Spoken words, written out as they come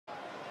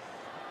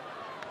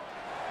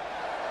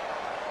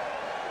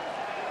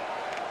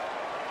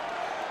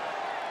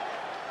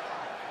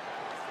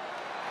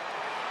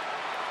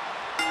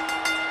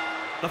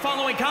The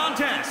following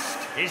contest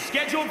is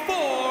scheduled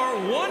for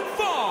one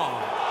fall.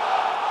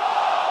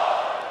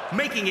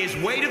 Making his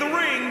way to the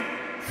ring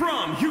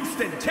from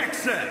Houston,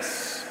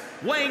 Texas,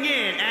 weighing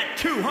in at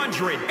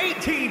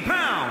 218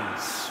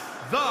 pounds,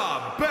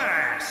 the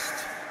best,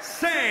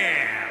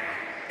 Sam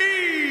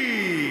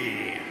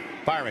E.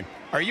 Byron,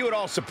 are you at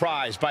all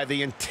surprised by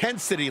the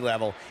intensity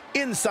level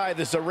inside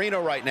this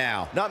arena right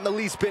now? Not in the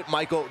least bit,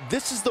 Michael.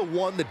 This is the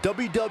one the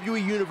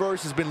WWE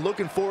Universe has been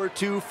looking forward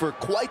to for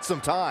quite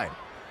some time.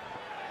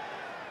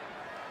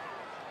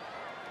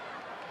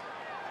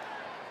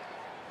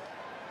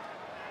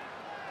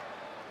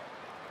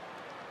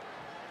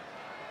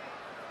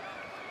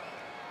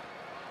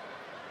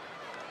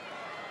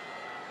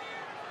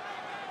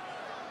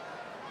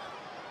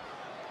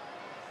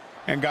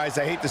 And guys,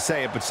 I hate to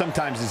say it, but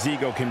sometimes his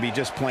ego can be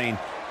just plain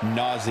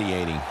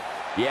nauseating.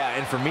 Yeah,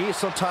 and for me,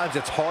 sometimes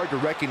it's hard to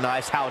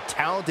recognize how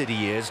talented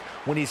he is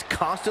when he's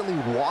constantly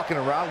walking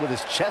around with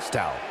his chest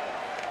out.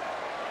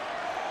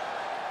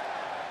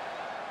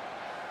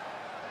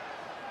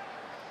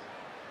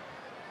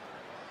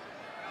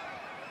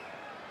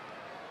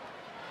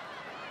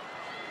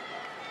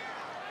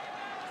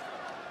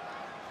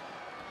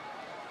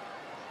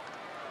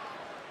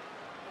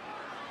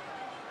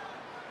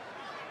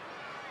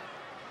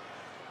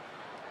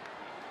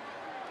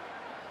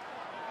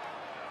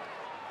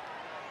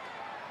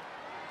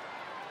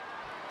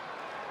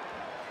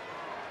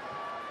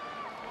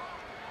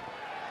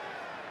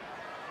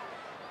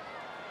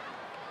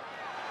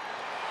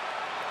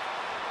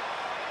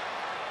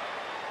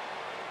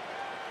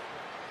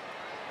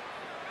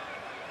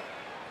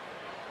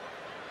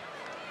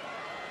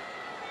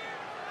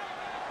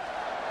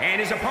 And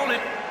his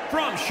opponent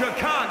from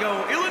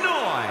Chicago,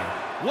 Illinois,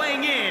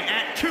 weighing in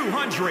at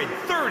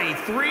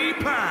 233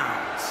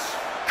 pounds,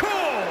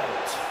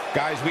 Colt.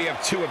 Guys, we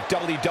have two of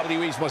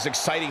WWE's most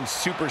exciting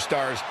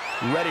superstars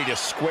ready to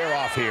square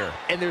off here.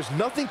 And there's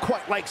nothing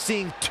quite like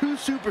seeing two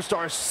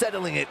superstars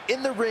settling it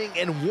in the ring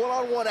in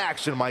one-on-one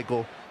action,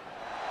 Michael.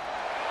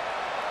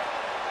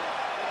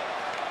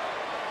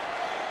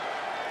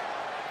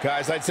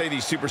 Guys, I'd say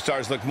these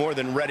superstars look more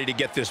than ready to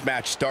get this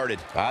match started.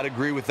 I'd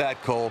agree with that,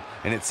 Cole.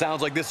 And it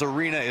sounds like this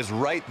arena is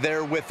right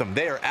there with them.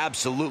 They are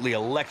absolutely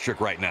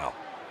electric right now.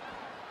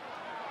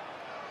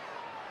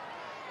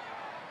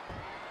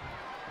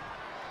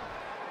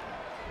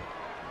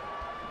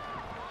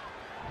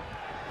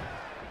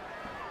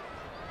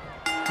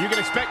 You can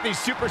expect these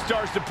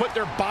superstars to put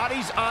their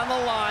bodies on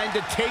the line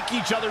to take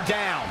each other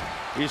down.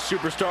 These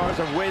superstars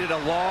have waited a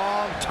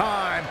long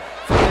time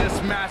for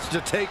this match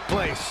to take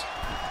place.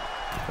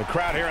 The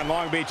crowd here in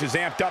Long Beach is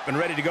amped up and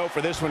ready to go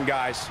for this one,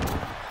 guys.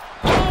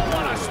 Oh,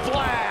 what a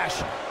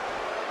splash!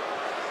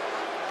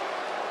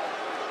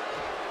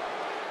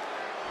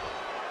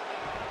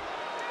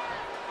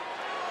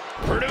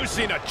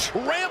 Producing a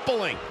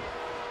trampling.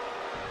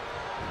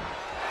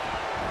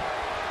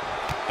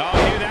 Oh,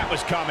 I knew that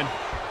was coming.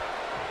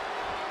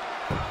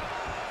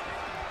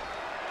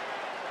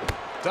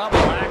 Double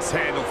axe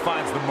handle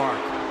finds the mark.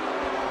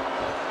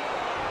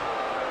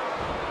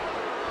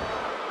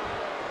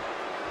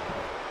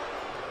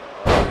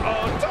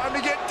 Oh, time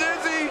to get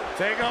dizzy.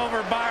 Take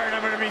over, Byron.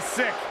 I'm going to be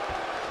sick.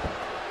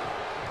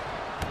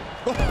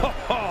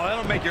 Oh,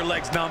 that'll make your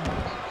legs numb.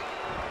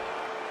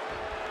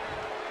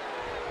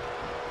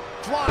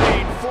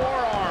 Flying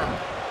forearm.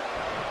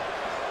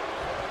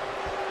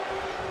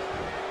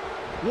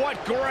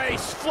 What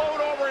grace. Float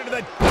over into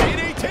the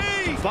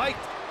DDT. Fight.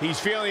 He's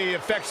feeling the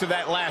effects of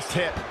that last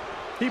hit.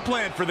 He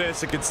planned for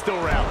this and could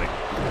still rally.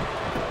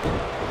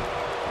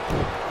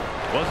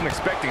 Wasn't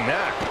expecting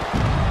that.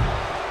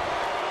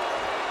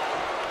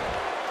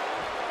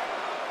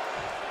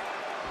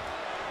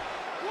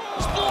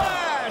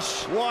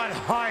 Splash! What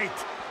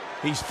height.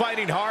 He's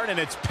fighting hard and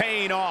it's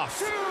paying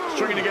off.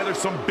 Stringing together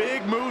some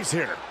big moves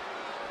here.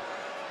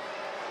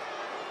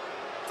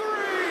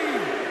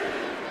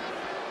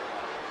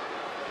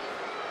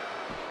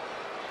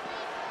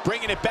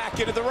 Bringing it back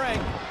into the ring.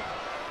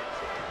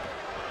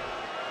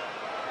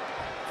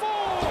 4.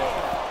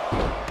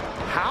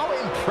 How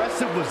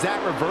impressive was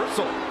that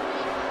reversal?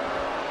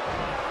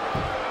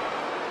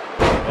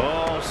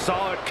 Oh,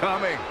 saw it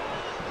coming.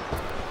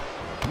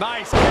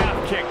 Nice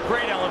calf kick.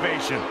 Great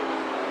elevation.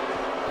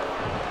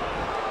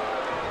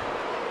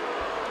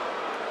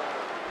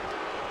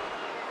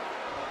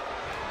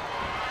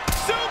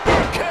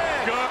 Super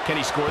kick! Can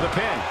he score the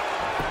pin?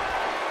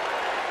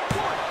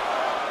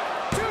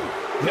 1,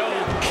 2. No,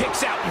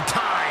 kicks out in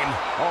time.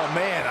 Oh,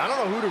 man, I don't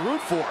know who to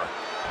root for.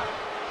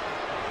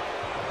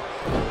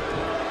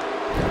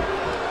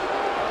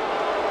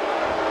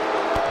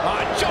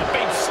 A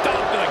jumping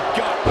stomp to the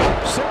gut.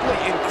 Simply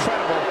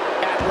incredible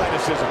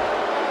athleticism.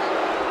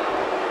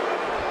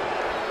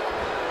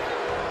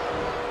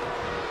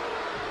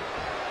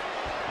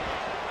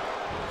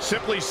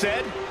 Simply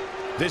said,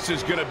 this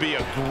is going to be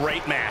a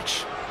great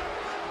match.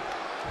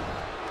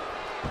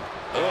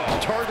 Oh,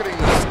 targeting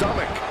the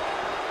stomach.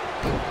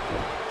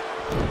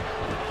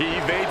 He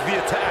evades the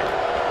attack.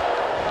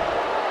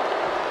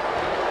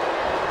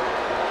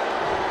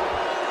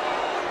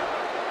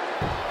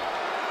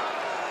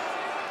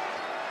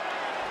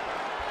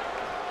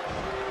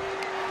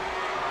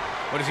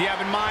 What does he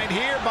have in mind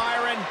here,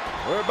 Byron?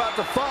 We're about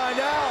to find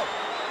out.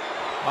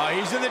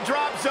 He's in the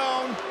drop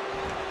zone.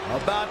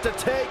 About to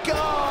take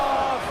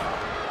off.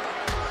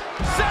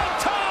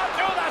 Senton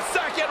through the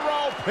second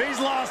rope. He's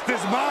lost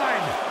his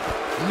mind.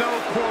 No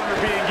corner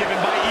being given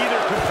by either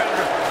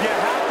competitor. You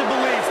have to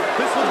believe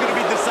this one's going to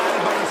be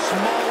decided by the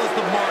smallest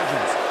of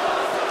margins.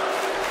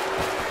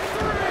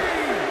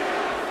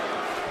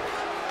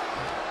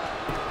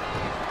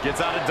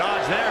 Gets out of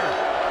dodge there.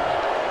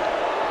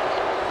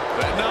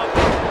 Setting up.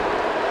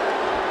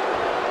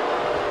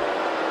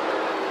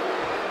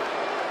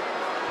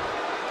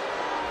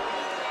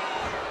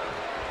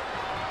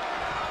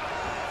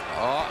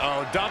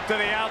 Uh-oh, dump to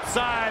the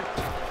outside.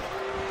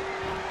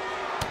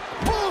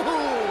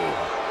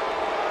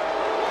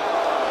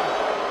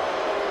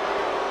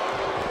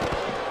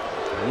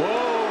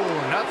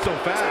 Whoa, not so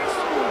fast.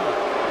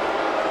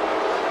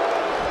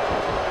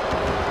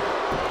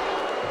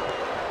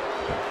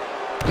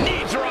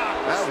 Knee drop.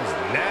 That was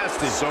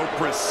nasty. So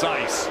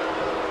precise.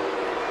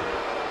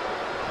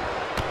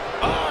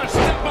 Oh,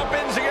 step up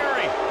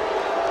Enziguri.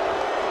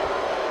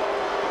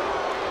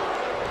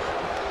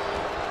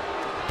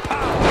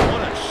 Pow,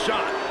 what a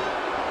shot.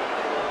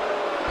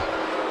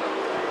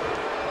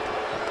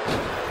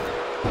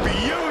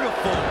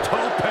 Beautiful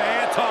tope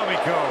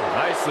atomico.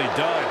 Nicely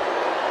done.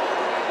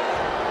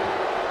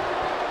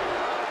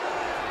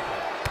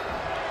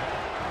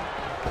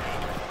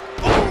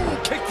 Ooh,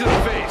 kick to the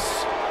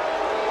face.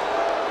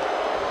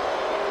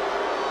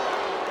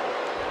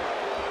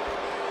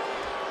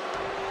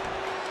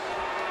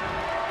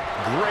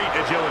 Great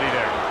agility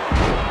there.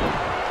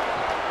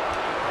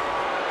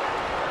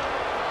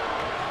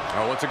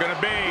 Oh, what's it gonna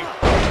be?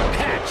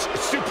 Catch,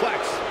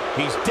 suplex.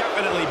 He's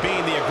definitely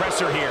being the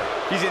aggressor here.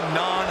 He's in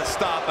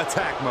non-stop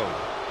attack mode.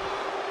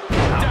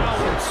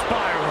 Downward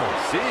spiral.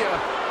 See ya.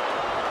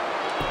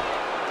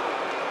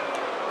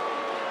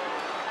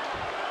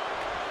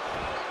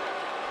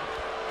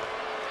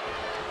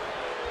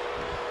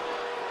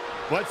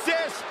 What's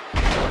this?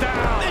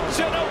 Down. The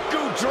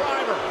Chinoku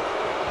driver.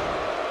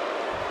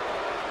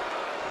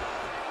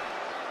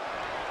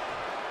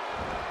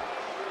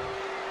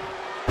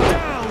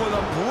 Down with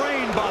a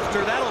brain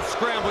buster. That'll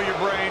scramble your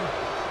brain.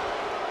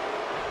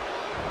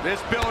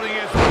 This building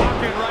is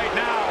rocking right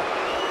now.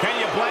 Can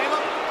you blame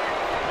him?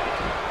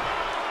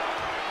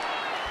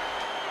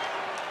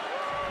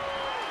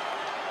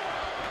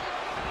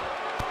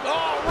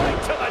 Oh,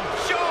 right to the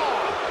jaw.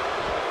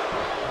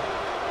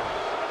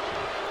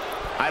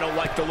 I don't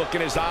like the look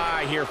in his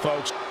eye here,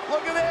 folks.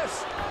 Look at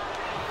this.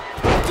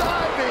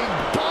 Diving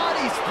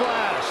body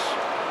splash.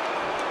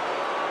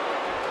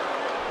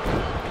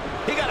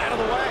 He got out of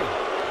the way.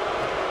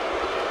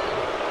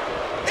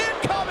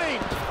 Incoming.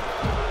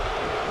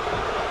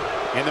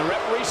 And the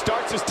referee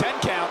starts his 10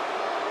 count.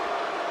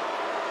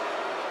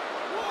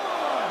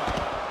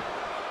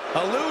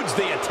 Eludes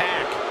the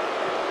attack.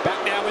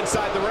 Back now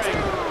inside the ring.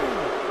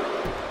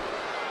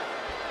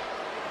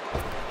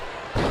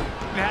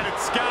 Had it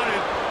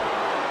scouted.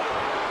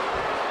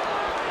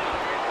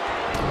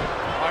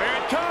 Oh, here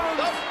it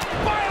comes.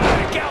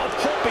 Back out,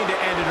 hoping to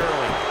end it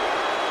early.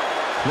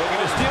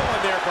 Looking to steal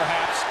one there,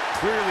 perhaps.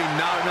 Clearly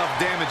not enough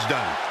damage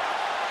done.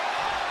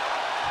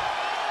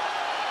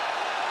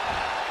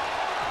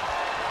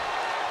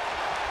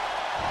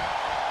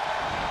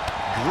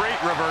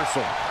 Great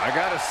reversal. I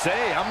gotta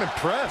say, I'm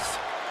impressed.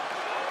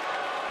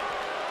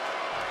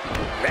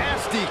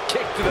 Nasty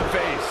kick to the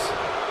face.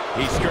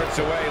 He skirts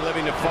away,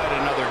 living to fight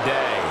another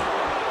day.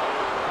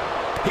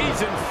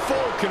 He's in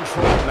full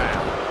control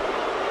now.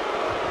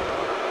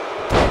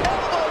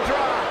 Elbow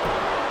drop.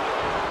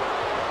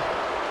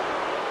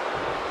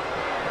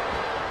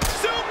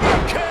 Super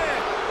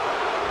kick.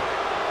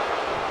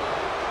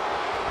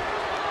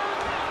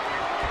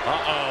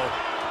 Uh-oh.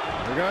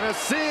 We're gonna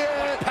see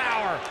it.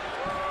 Power.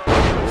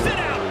 Sit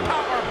out.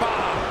 Power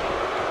bomb.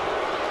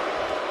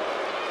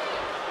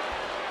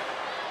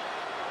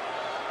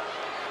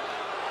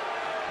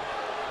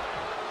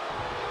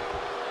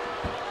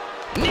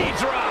 Knee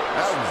drop.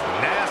 That was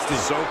nasty.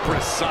 So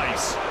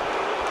precise.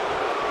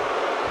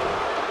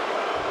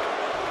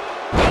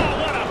 Oh,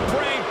 what a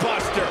brain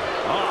buster.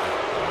 Oh,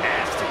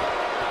 nasty.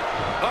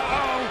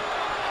 Uh-oh.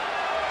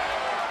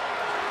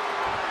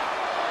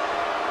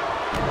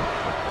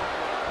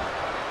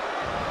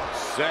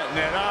 Setting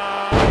it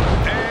up.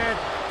 And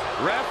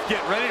ref,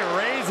 get ready to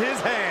raise his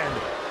hand.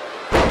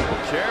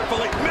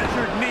 Carefully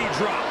measured knee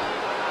drop.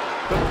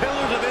 The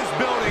pillars of this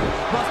building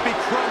must be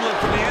crumbling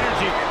from the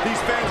energy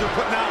these fans are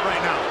putting out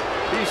right now.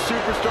 These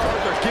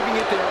superstars are giving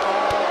it their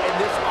all, and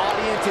this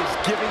audience is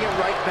giving it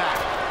right back.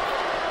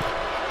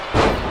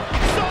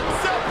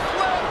 Sunset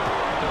flip.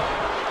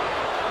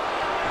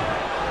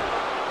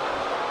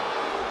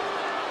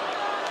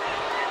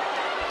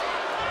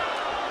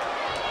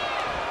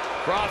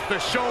 Cross the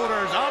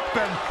shoulders, up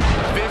and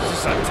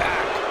vicious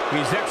attack.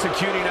 He's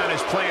executing on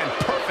his plan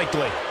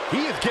perfectly.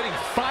 He is getting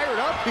fired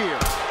up here.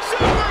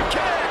 Super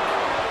kick.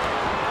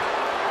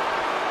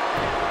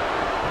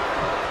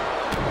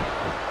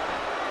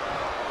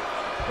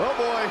 Oh,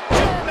 boy.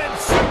 German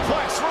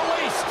suplex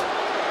released.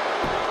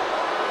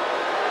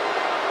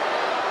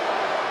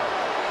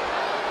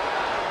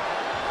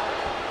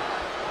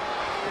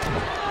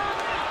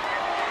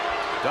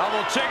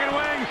 Double chicken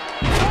wing.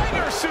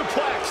 Tiger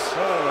suplex.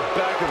 Oh, the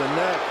back of the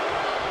neck.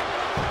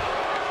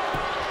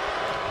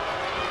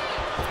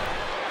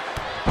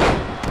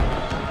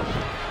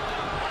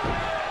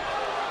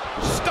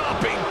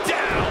 Stomping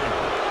down.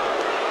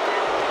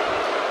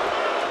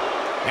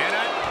 And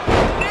a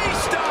knee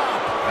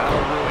stomp.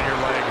 That'll ruin your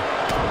leg.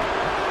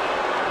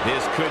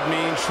 This could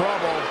mean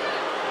trouble.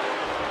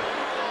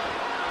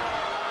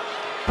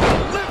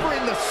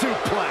 Delivering the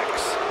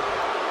suplex.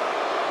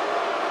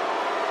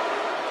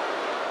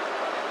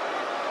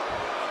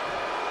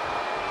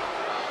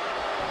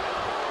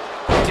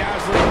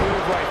 Dazzling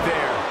move right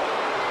there.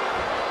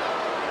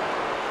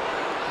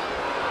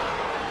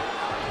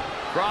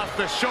 Cross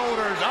the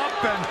shoulders,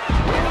 up and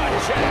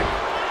Gut check.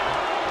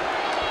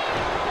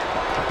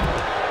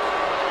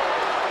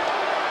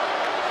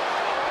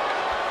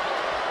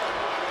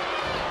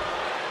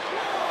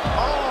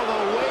 All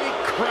the way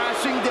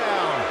crashing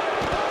down.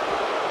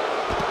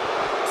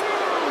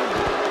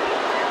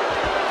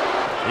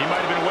 he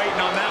might have been waiting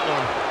on that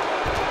one.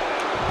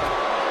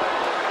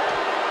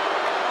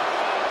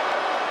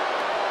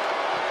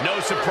 No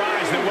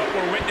surprise that what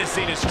we're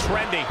witnessing is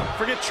trending.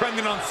 Forget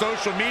trending on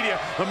social media.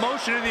 The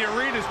motion in the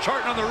arena is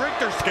charting on the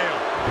Richter scale.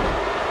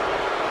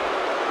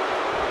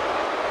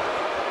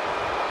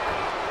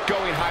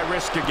 Going high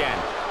risk again.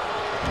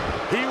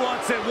 He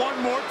wants it one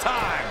more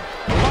time.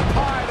 Up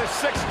high, the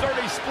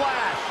 630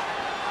 splash.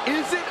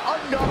 Is it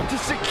enough to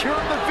secure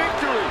the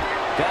victory?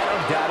 That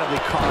undoubtedly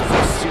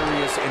causes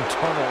serious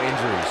internal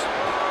injuries.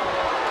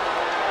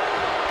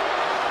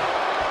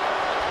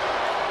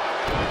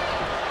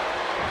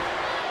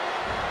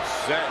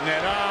 Setting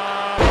it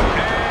up,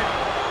 and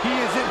He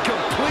is in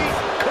complete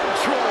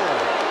control.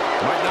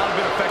 might not have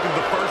been effective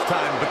the first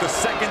time, but the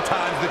second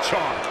time's the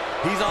charm.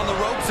 He's on the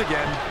ropes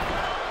again.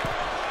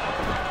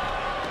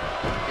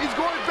 He's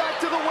going back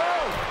to the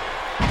well.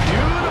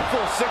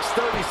 Beautiful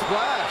 630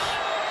 splash.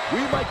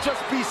 We might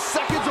just be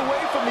seconds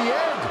away from the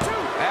end.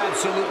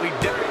 Absolutely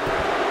dipping.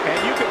 And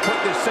you can put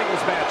this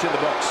singles match in the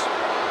books.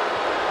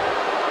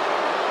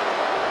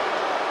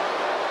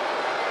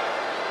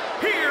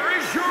 Here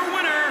is your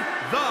winner,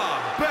 the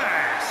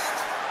Best,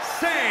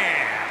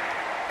 Sam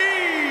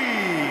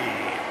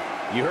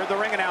E. You heard the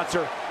ring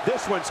announcer.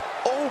 This one's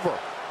over.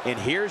 And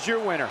here's your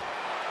winner.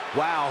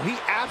 Wow, he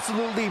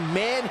absolutely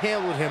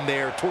manhandled him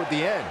there toward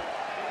the end.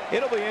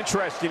 It'll be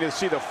interesting to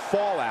see the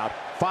fallout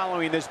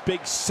following this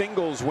big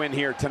singles win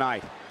here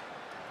tonight.